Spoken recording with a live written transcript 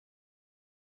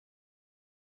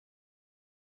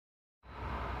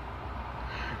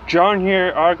John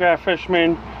here, Autograph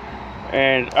Fishman,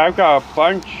 and I've got a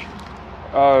bunch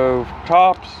of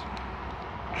Topps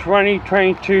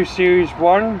 2022 Series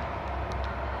 1,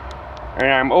 and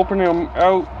I'm opening them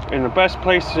out in the best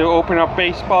place to open up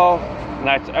baseball, and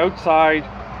that's outside.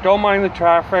 Don't mind the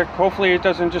traffic. Hopefully it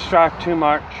doesn't distract too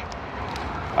much.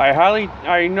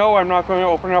 I know I'm not going to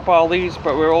open up all these,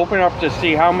 but we'll open up to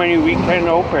see how many we can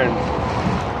open.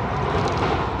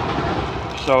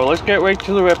 So let's get right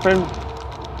to the ripping.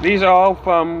 These are all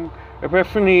from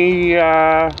Epiphany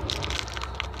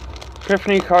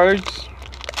cards.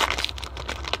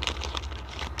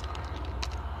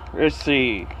 Let's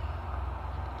see.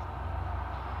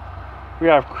 We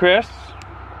have Chris,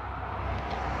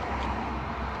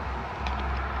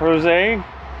 Jose,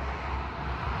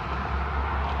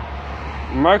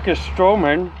 Marcus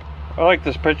Stroman. I like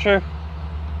this picture.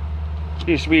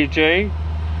 Used to be a J.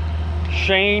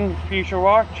 Shane Future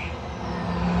Watch.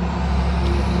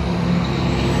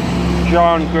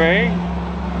 John Gray,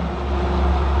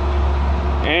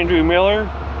 Andrew Miller,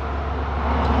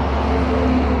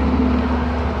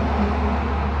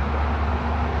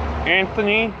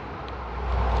 Anthony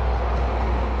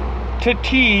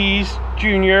Tatis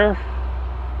Jr.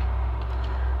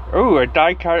 Oh, a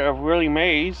die cut of Willie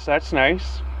Mays. That's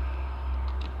nice.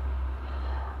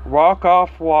 Walk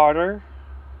Off Water.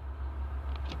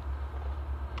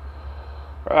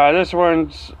 This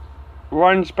one's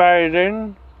runs batted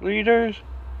in leaders.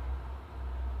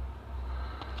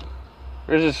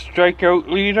 There's a strikeout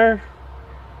leader.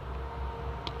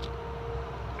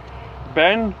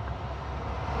 Ben.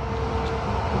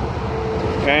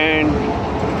 And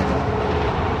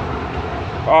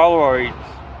Oloids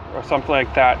or something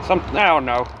like that. I don't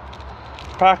know.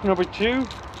 Pack number 2.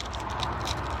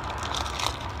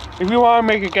 If you want to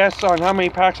make a guess on how many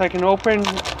packs I can open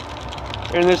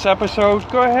in this episode,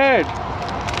 go ahead.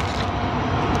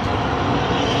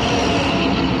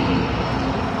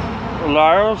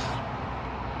 Lyles.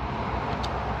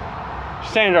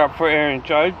 Stand up for Aaron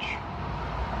Judge.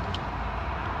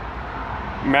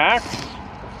 Max.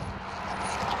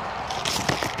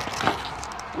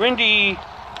 Windy.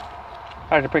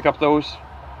 I had to pick up those.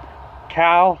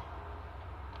 Cal.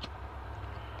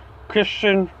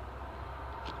 Christian.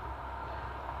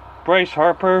 Bryce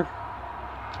Harper.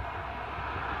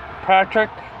 Patrick.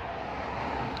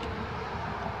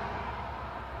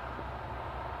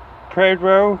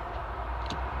 Pedro.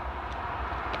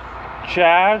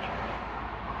 Chad.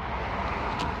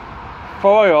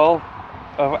 Foil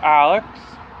of Alex.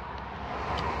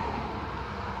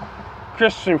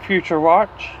 Christian Future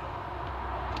Watch.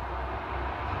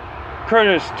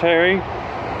 Curtis Terry.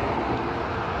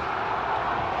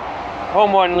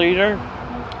 Home run leader.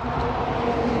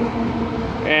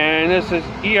 And this is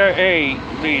ERA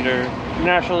leader.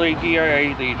 National League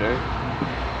ERA leader.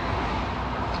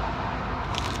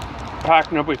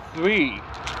 Pack number 3.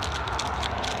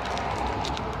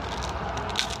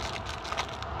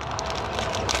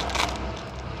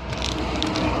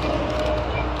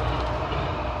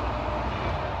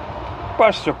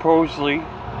 Buster Posey,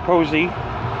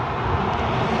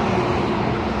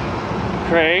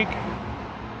 Craig,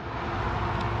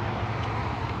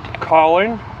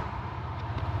 Colin,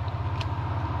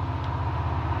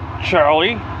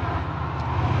 Charlie,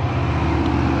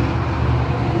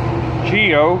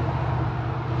 Gio,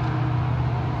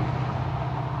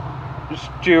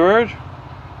 Stewart,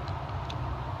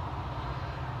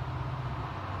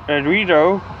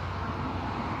 Edrido,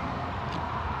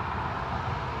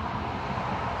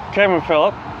 Kevin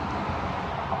Phillip,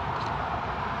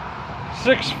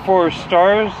 6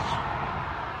 4-stars,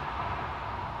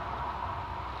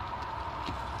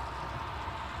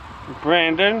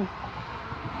 Brandon,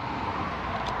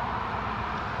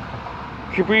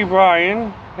 Capri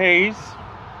Brian Hayes,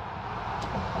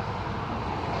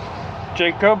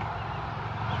 Jacob,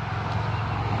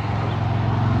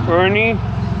 Ernie,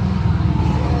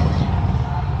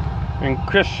 and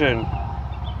Christian.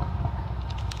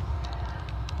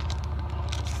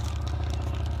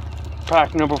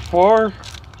 Pack number 4.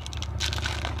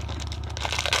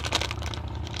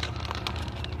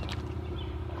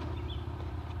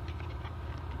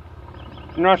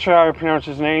 I'm not sure how to pronounce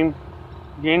his name.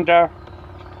 Yinda.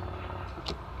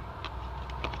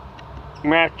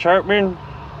 Matt Chapman.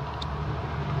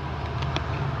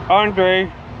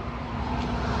 Andre.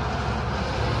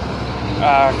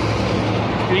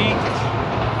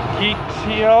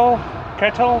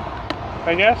 Kettle,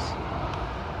 I guess.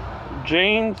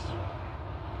 James.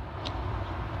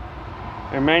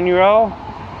 Emmanuel,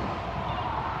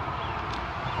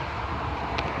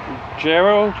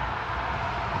 Gerald,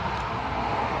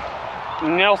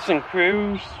 Nelson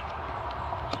Cruz,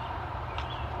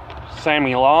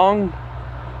 Sammy Long,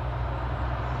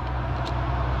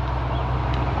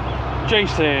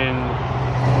 Jason,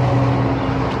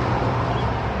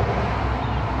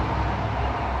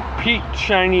 Pete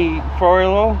Shiny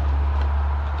Froilo,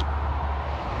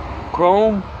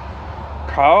 Chrome,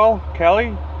 Carl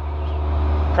Kelly,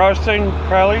 Carson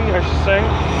Crowley, I should say,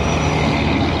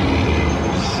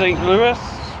 St. Louis,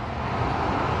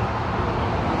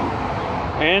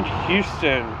 and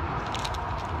Houston.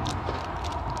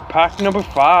 Pack number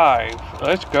 5.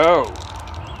 Let's go.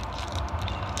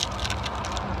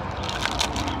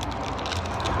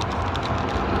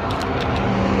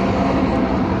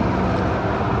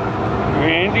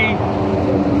 Randy,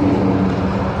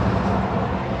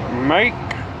 Mike,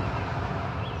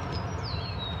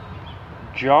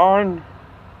 John,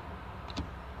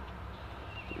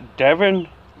 Devin,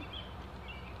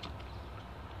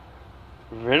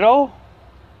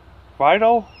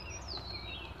 Vital,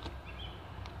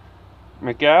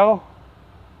 Miguel,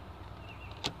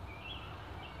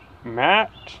 Matt,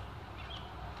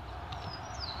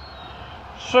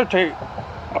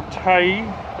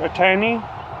 Atani.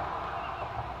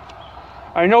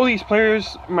 I know these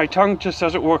players, my tongue just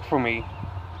doesn't work for me.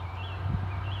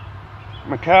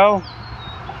 Mikal,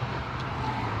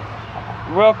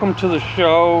 welcome to the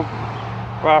show,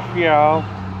 Raphael.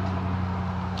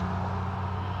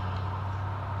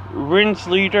 Rinse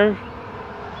Leader,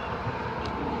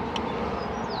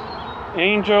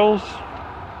 Angels,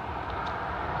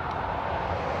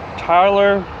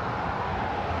 Tyler,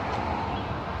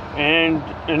 and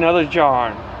another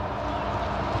John.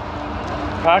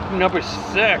 Pack number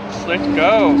 6, let's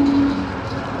go.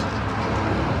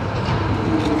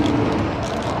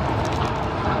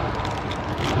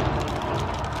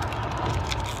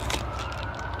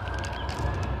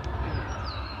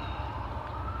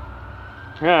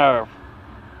 Yeah.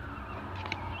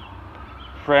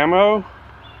 Framo,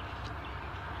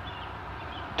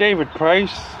 David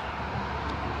Price,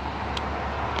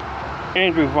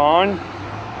 Andrew Vaughn,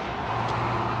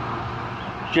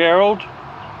 Gerald,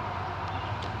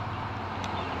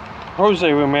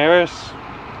 Jose Ramirez,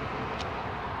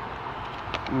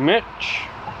 Mitch,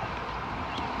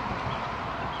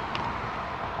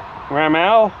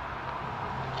 Ramel,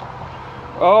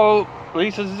 oh,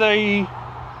 Lisa Z.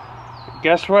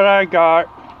 Guess what I got?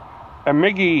 A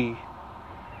Miggy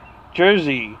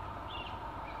jersey.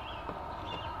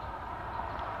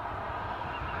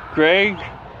 Greg,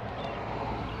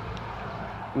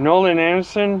 Nolan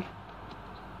Anderson,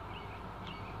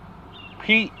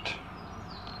 Pete,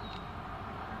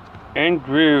 and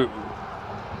Drew.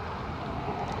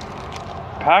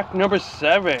 Pack number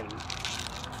 7.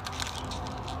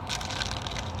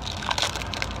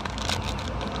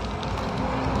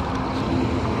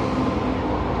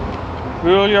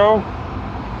 Julio,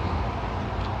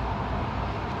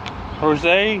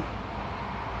 Jose,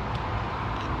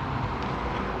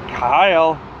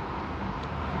 Kyle,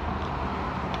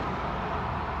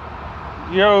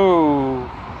 you,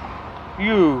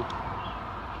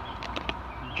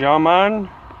 Jaman,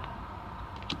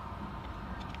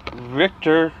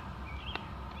 Victor,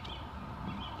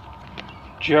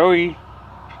 Joey,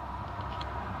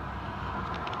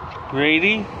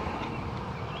 Brady,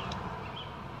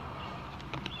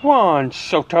 Juan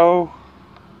Soto,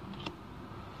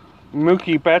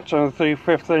 Mookie Betts on the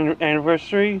 35th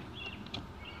anniversary,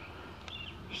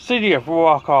 City of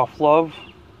Walk-Off Love,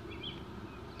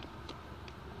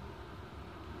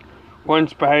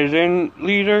 Once Batted In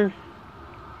leader,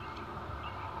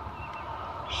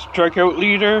 Strikeout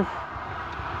leader,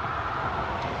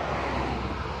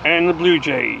 and the Blue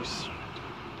Jays.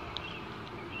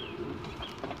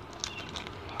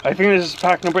 I think this is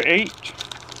pack number 8.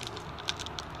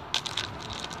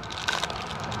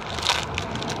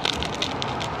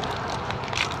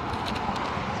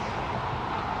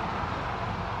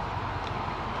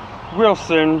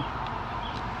 Wilson,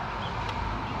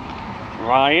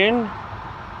 Ryan,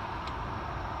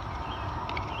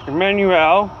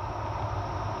 Emmanuel,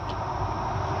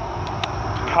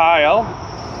 Kyle,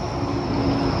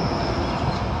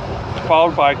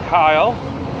 followed by Kyle,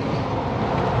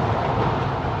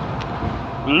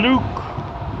 Luke,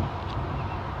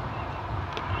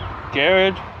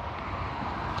 Garrett,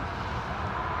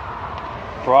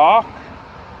 Brock,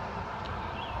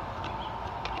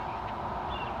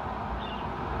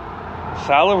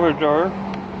 Salvador,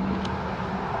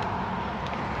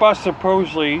 Buster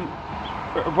Posley,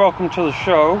 welcome to the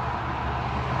show,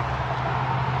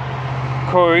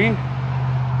 Corey,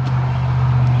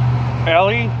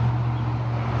 Ellie,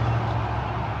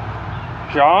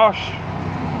 Josh,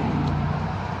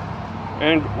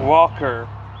 and Walker.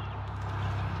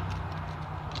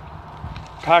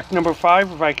 Pack number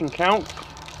 5, if I can count.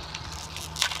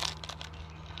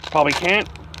 Probably can't.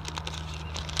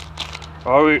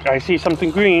 Oh, I see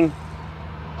something green.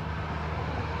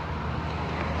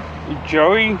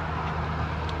 Joey.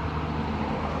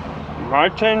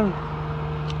 Martin.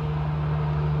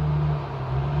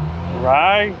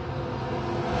 Rye.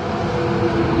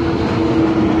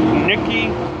 Nikki.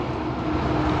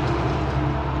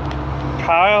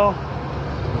 Kyle.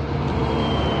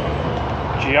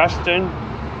 Justin.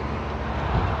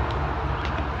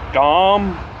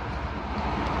 Dom.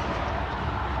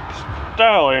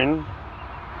 Sterling.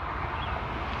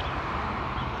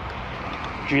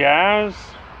 Jazz.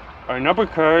 Our number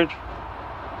card.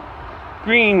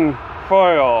 Green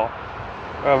foil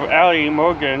of Ali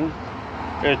Morgan.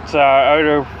 It's out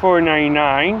of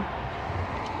 $4.99.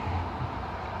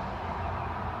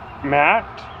 Matt.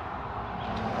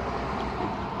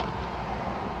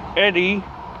 Eddie.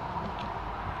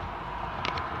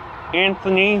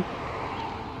 Anthony.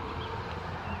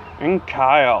 And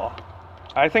Kyle.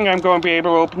 I think I'm going to be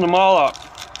able to open them all up.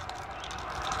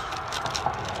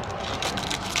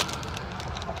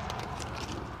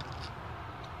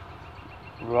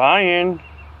 Ryan.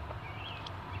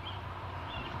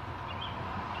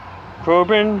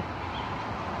 Corbin.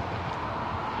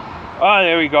 Ah,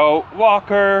 there we go.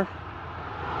 Walker.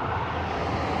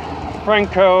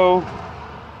 Franco.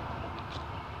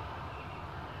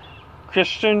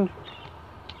 Christian.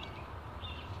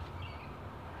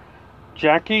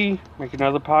 Jackie. Make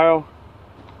another pile.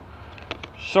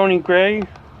 Sony Gray.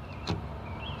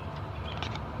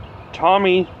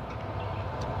 Tommy.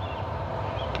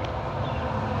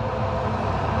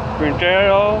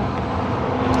 Brindero.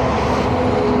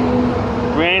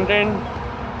 Brandon.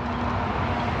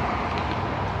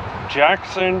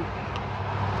 Jackson.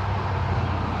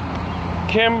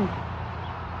 Kim.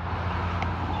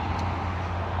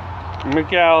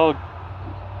 Miguel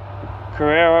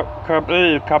Cabrera.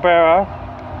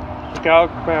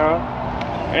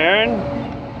 Aaron.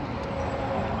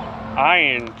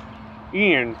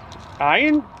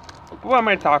 Ian. What am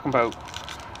I talking about?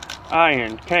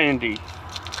 Ian Kennedy.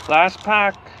 Last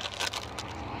pack.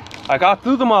 I got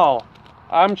through them all.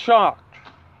 I'm shocked.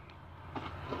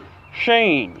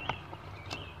 Shane.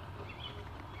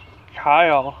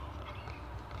 Kyle.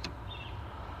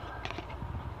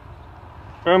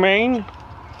 Romaine.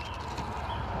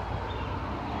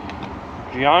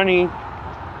 Gianni.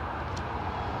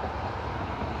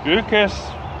 Lucas.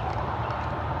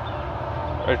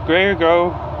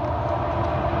 Grego.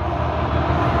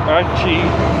 Archie.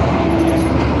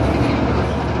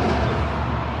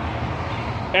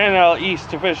 NL East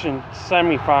Division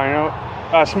semifinal.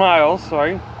 Smiles,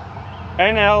 sorry.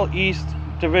 NL East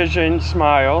Division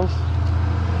Smiles.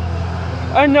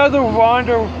 Another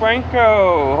Wander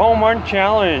Franco home run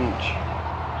challenge.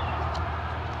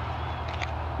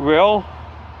 Will.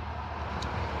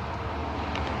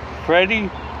 Freddie.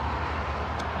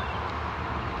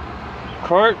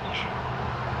 Kurt.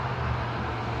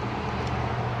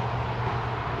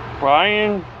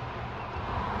 Brian.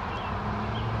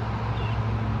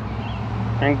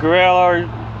 And Grail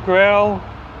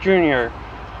Jr.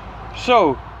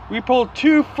 So, we pulled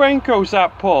 2 Francos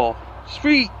that pull.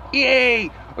 Sweet!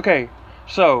 Yay! Okay,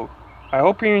 so, I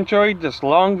hope you enjoyed this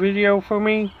long video for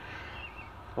me.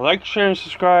 Like, share, and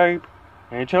subscribe.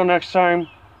 And until next time,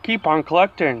 keep on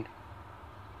collecting.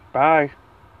 Bye.